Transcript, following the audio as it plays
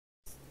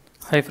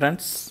Hi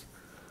friends,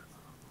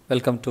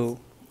 welcome to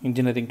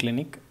Engineering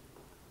Clinic.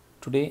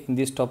 Today in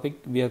this topic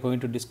we are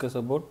going to discuss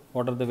about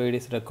what are the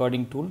various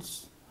recording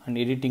tools and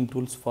editing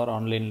tools for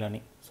online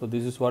learning. So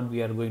this is what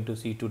we are going to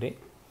see today.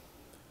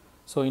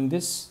 So in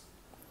this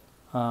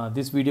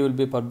video will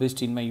be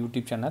published in my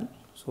YouTube channel,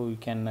 so you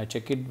can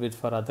check it with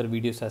for other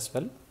videos as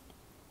well.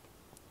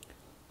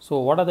 So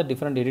what are the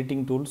different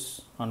editing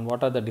tools and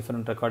what are the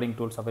different recording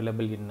tools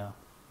available in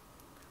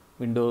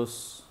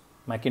Windows,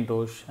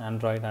 Macintosh,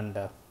 Android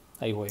and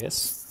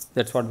iOS.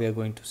 That's what we are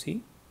going to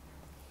see.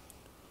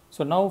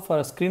 So now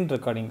for screen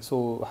recording,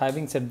 so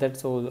having said that,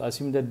 so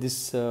assume that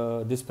this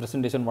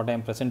presentation what I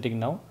am presenting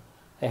now,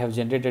 I have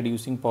generated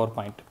using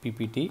PowerPoint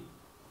PPT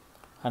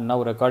and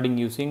now recording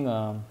using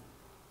my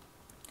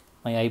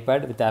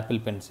iPad with Apple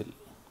Pencil.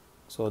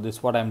 So this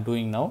is what I am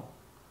doing now.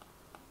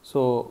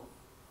 So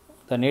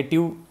the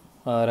native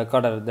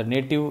recorder, the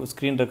native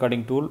screen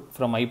recording tool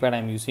from iPad I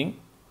am using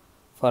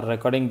for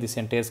recording this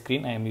entire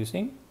screen I am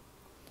using.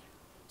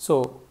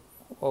 So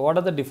what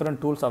are the different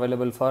tools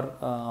available for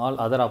all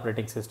other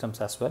operating systems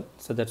as well?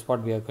 So that's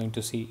what we are going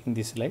to see in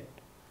this slide.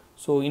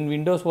 So in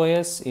Windows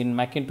OS, in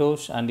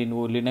Macintosh and in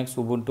Linux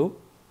Ubuntu,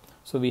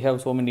 so we have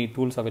so many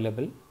tools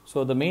available.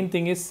 So the main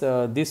thing is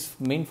this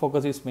main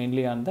focus is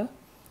mainly on the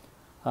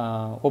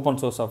open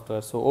source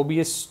software. So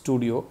OBS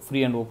Studio,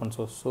 free and open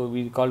source. So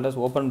we call it as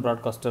open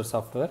broadcaster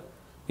software,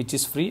 which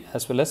is free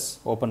as well as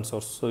open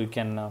source. So you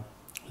can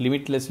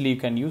limitlessly you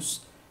can use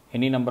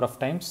any number of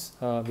times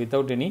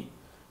without any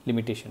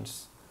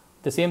limitations.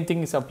 The same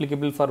thing is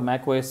applicable for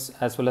Mac OS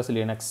as well as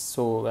Linux.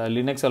 So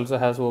Linux also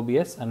has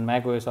OBS and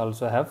Mac OS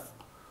also have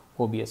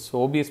OBS.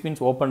 So OBS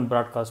means open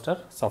broadcaster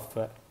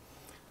software.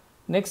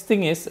 Next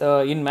thing is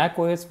in Mac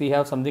OS we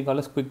have something called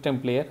as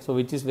QuickTime Player, so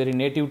which is very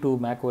native to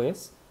Mac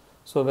OS.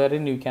 So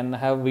wherein you can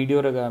have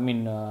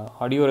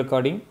audio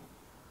recording,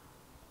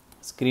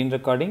 screen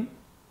recording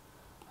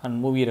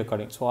and movie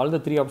recording. So all the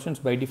three options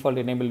by default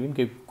enabled in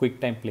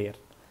QuickTime Player.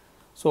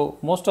 So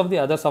most of the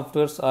other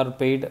softwares are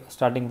paid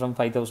starting from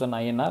 5000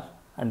 INR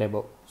and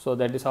above. So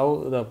that is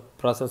how the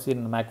process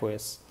in Mac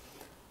OS.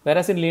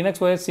 Whereas in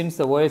Linux OS, since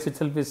the OS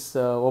itself is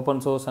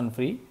open source and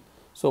free,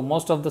 so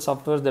most of the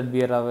softwares that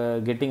we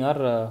are getting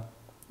are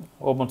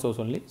open source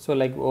only. So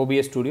like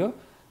OBS Studio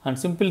and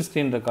simple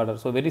screen recorder.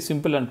 So very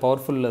simple and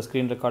powerful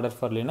screen recorder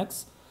for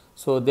Linux.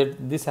 So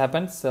that this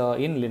happens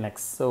in Linux.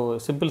 So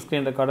simple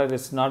screen recorder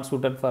is not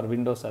suited for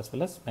Windows as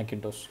well as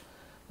Macintosh.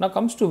 Now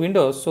comes to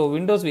Windows. So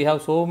Windows we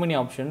have so many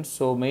options.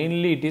 So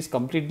mainly it is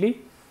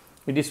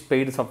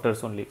paid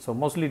softwares only. So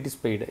mostly it is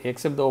paid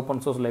except the open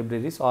source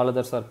libraries, all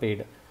others are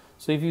paid.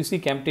 So if you see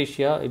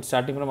Camtasia, it's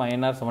starting from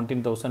INR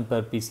 17,000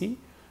 per PC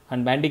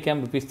and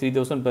Bandicam rupees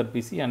 3,000 per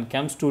PC, and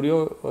Cam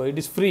Studio it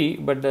is free,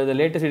 but the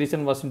latest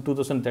edition was in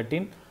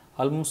 2013,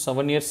 almost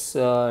 7 years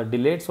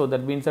delayed. So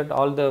that means that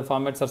all the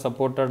formats are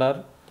supported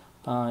are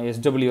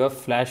SWF,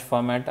 Flash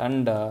format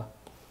and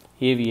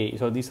AVI.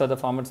 So these are the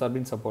formats are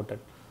being supported.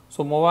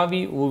 So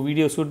Movavi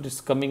video suite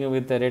is coming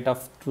with a rate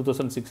of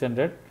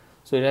 2600.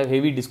 So it has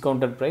heavy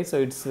discounted price.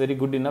 So it's very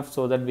good enough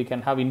so that we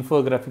can have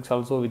infographics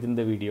also within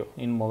the video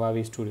in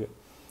Movavi Studio.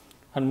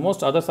 And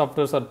most other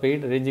softwares are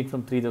paid ranging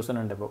from 3000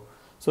 and above.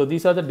 So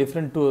these are the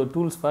different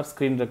tools for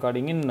screen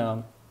recording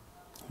in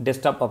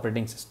desktop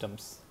operating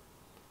systems.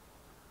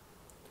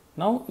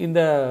 Now in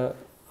the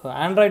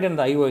Android and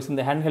the iOS, in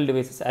the handheld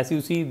devices, as you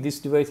see this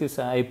device is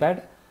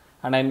iPad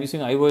and I am using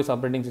iOS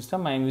operating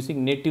system. I am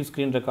using native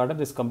screen recorder,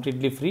 is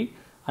completely free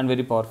and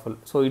very powerful.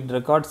 So it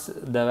records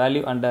the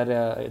value under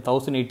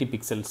 1080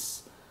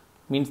 pixels,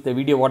 means the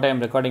video what I am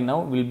recording now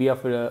will be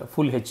of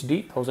full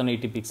HD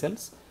 1080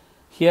 pixels.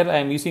 Here I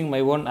am using my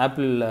own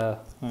Apple,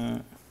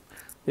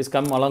 this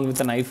come along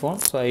with an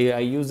iPhone. So I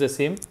use the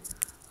same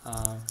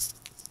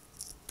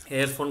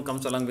earphone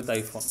comes along with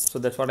iPhone. So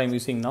that's what I am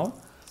using now.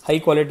 High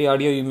quality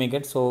audio you may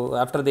get. So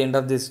after the end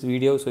of this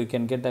video, so you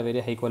can get a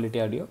very high quality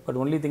audio, but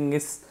only thing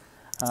is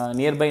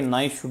nearby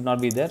noise should not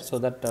be there, so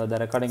that the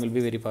recording will be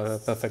very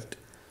perfect.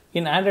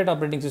 In Android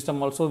operating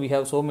system also we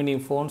have so many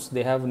phones,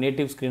 they have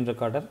native screen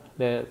recorder,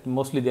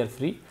 mostly they are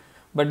free,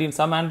 but in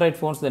some Android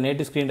phones the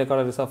native screen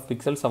recorder is of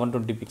pixels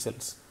 720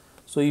 pixels.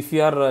 So if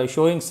you are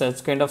showing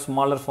such kind of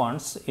smaller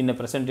fonts in a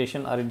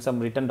presentation or in some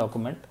written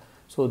document,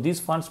 so these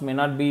fonts may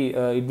not be,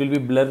 it will be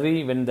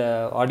blurry when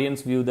the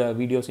audience view the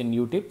videos in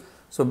YouTube.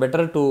 So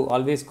better to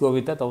always go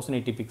with a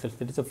 1080 pixels,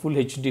 that is a full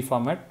HD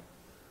format.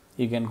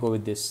 You can go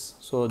with this.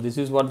 So this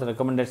is what the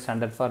recommended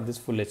standard for this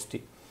full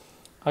HD.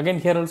 Again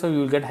here also you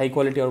will get high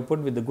quality output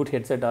with the good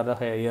headset or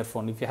a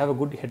earphone. If you have a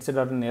good headset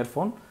or an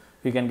earphone,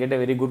 you can get a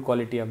very good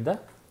quality of the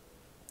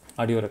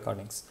audio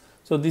recordings.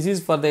 So this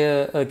is for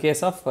the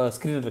case of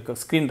screen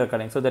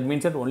recording. So that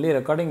means that only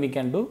recording we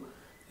can do.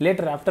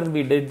 Later after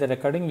we did the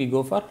recording, we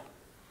go for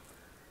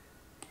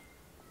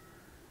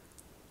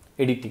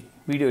editing,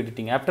 video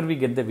editing. After we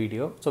get the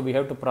video, so we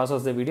have to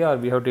process the video or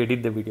we have to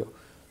edit the video.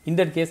 In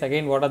that case,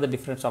 again, what are the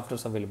different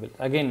softwares available?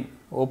 Again,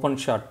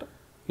 OpenShot,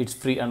 it's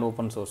free and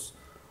open source.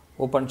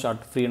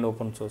 OpenShot, free and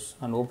open source,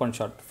 and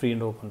OpenShot, free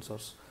and open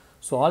source.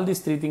 So all these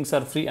three things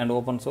are free and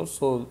open source.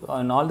 So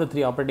on all the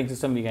three operating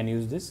system we can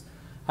use this.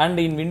 And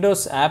in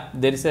Windows app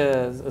there is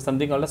a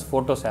something called as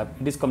Photos app.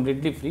 It is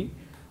completely free,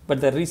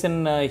 but the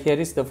reason here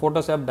is the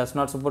Photos app does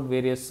not support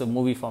various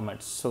movie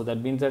formats. So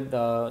that means that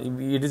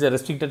it is a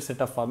restricted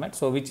set of formats,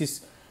 so which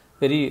is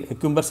very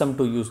cumbersome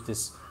to use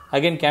this.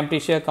 Again,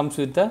 Camtasia comes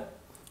with the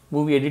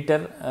movie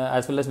editor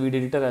as well as video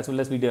editor as well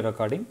as video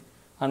recording,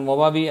 and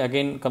Movavi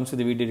again comes with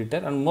the video editor,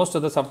 and most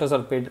of the softwares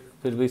are paid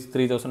with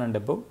 3000 and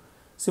above.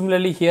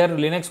 Similarly, here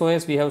Linux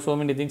OS we have so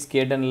many things: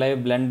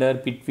 Kdenlive,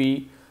 Blender,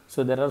 Pitfy.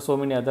 So there are so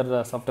many other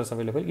softwares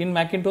available. In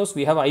Macintosh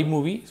we have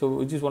iMovie, so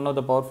which is one of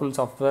the powerful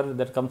software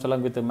that comes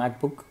along with the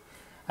MacBook,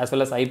 as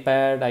well as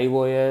iPad,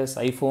 iOS,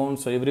 iPhone.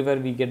 So everywhere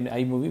we get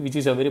iMovie, which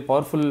is a very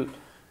powerful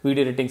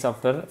video editing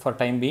software for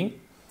time being.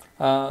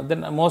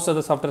 Then most of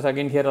the softwares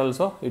again here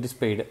also it is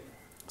paid.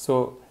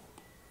 So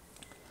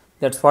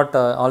that's what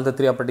all the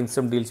three operating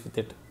system deals with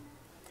it.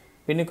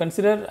 When you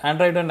consider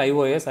Android and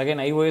iOS, again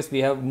iOS we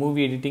have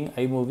movie editing,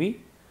 iMovie,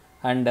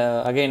 and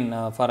again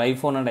for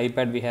iPhone and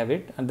iPad we have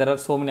it, and there are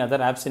so many other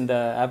apps in the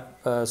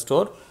app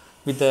store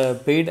with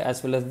the paid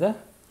as well as the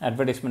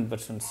advertisement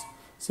versions.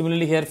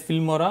 Similarly here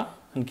Filmora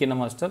and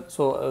KineMaster,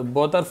 so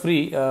both are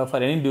free for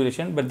any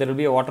duration, but there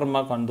will be a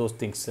watermark on those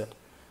things.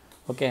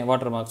 Okay,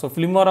 watermark. So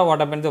Filmora,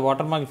 what happens, the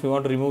watermark, if you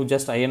want to remove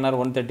just INR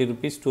 130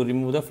 rupees to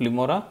remove the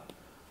Filmora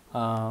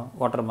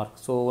watermark.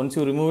 So once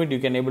you remove it, you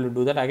can able to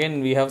do that.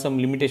 Again we have some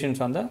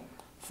limitations on the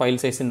file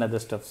size and other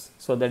stuffs.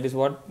 So that is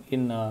what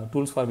in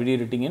tools for video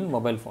editing in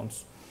mobile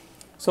phones.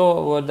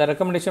 So the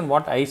recommendation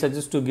what I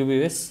suggest to give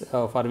you is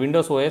for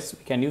Windows OS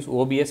we can use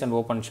OBS and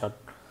OpenShot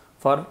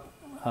for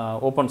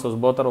open source,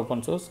 both are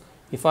open source.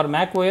 If for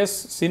Mac OS,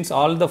 since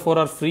all the four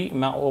are free,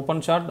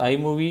 OpenShot,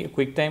 iMovie,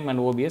 QuickTime and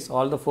OBS,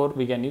 all the four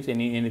we can use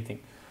anything.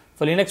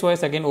 For Linux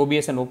OS again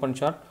OBS and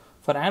OpenShot.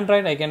 For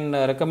Android I can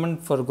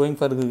recommend for going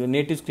for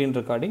native screen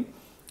recording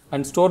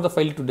and store the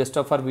file to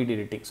desktop for video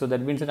editing. So that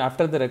means that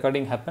after the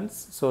recording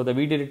happens, so the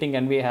video editing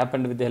can be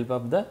happened with the help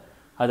of the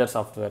other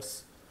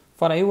softwares.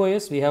 For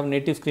iOS we have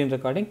native screen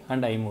recording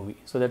and iMovie.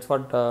 So that's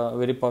what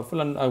very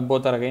powerful, and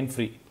both are again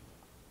free.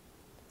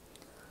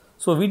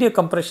 So video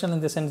compression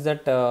in the sense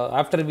that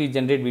after we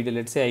generate video,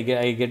 let's say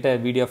I get a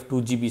video of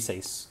 2 GB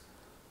size.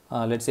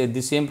 Let's say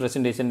this same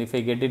presentation, if I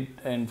get it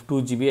in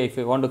 2 GB, if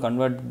I want to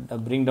convert,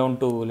 bring down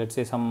to let's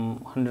say some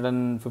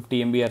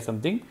 150 MB or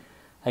something,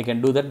 I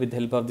can do that with the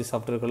help of the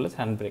software called as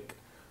Handbrake.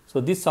 So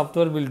this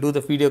software will do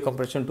the video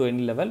compression to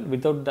any level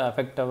without the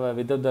effect of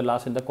without the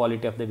loss in the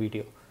quality of the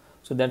video.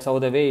 So that's how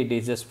the way it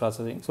is just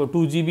processing. So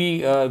 2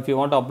 GB, if you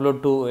want to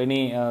upload to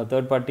any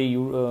third party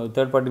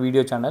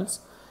video channels,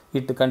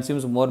 it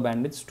consumes more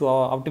bandwidth. To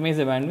optimize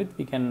the bandwidth,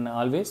 we can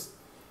always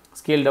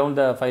scale down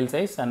the file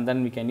size, and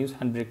then we can use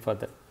Handbrake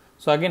further.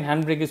 So again,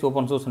 Handbrake is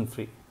open source and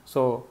free.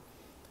 So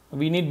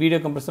we need video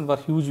compression for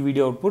huge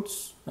video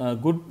outputs.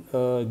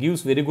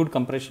 Gives very good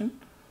compression.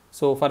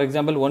 So for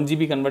example, 1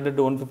 GB converted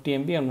to 150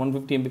 MB and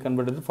 150 MB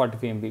converted to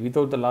 45 MB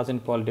without the loss in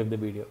quality of the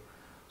video.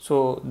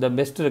 So the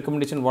best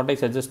recommendation what I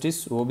suggest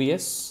is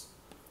OBS,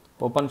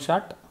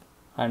 OpenShot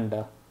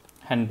and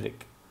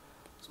Handbrake.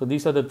 So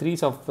these are the three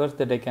softwares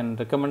that I can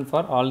recommend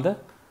for all the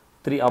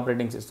three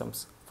operating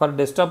systems. For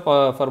desktop,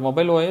 for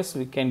mobile OS,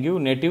 we can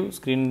give native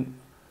screen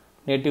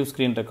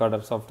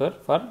recorder software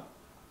for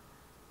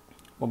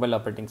mobile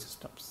operating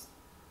systems.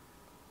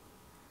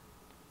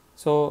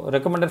 So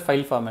recommended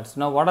file formats.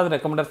 Now what are the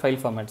recommended file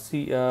formats?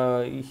 See,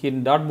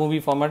 in .movie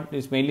format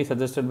is mainly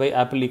suggested by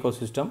Apple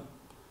ecosystem,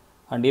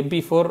 and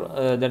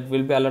MP4 that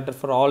will be allotted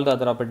for all the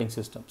other operating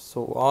systems.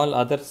 So all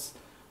others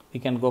we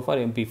can go for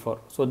MP4.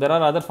 So there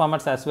are other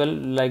formats as well,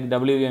 like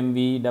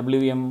WMV,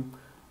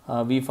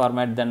 WMV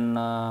format, then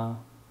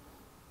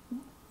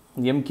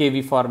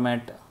MKV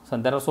format. So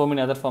there are so many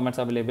other formats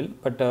available,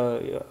 but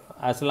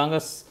as long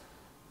as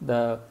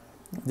the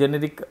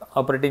generic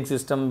operating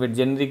system with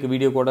generic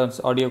video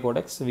codecs, audio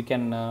codecs, we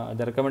can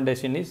the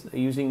recommendation is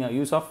using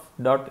use of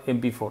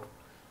 .mp4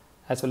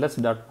 as well as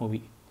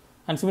 .movie.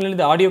 And similarly,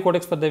 the audio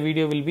codecs for the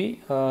video will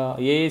be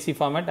AAC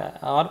format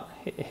or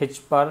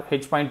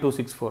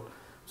H.264.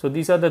 So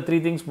these are the three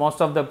things.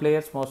 Most of the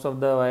players, most of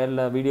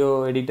the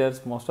video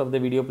editors, most of the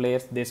video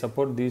players, they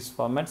support these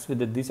formats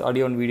with this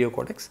audio and video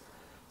codecs.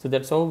 So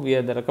that's how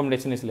the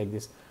recommendation is like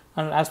this.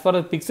 And as far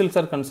as pixels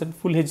are concerned,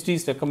 full HD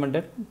is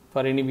recommended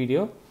for any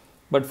video,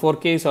 but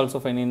 4K is also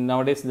fine. In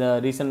nowadays, the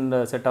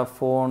recent set of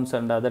phones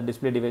and other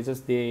display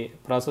devices, they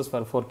process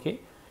for 4K.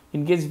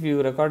 In case if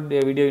you record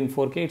a video in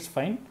 4K, it's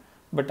fine.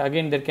 But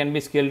again, there can be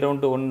scaled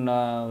down to one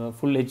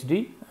full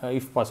HD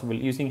if possible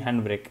using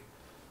Handbrake.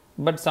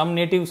 But some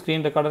native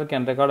screen recorder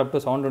can record up to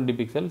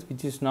 720 pixels,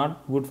 which is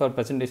not good for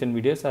presentation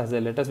videos, as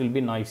the letters will be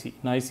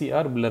noisy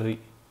or blurry.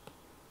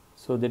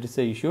 So that is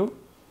the issue.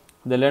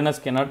 The learners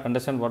cannot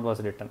understand what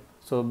was written.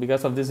 So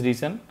because of this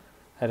reason,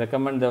 I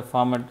recommend the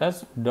format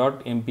as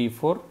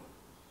 .mp4,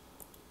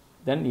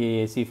 then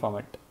AAC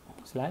format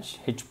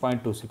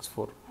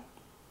 /H.264.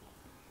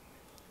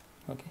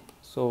 Okay.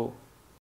 So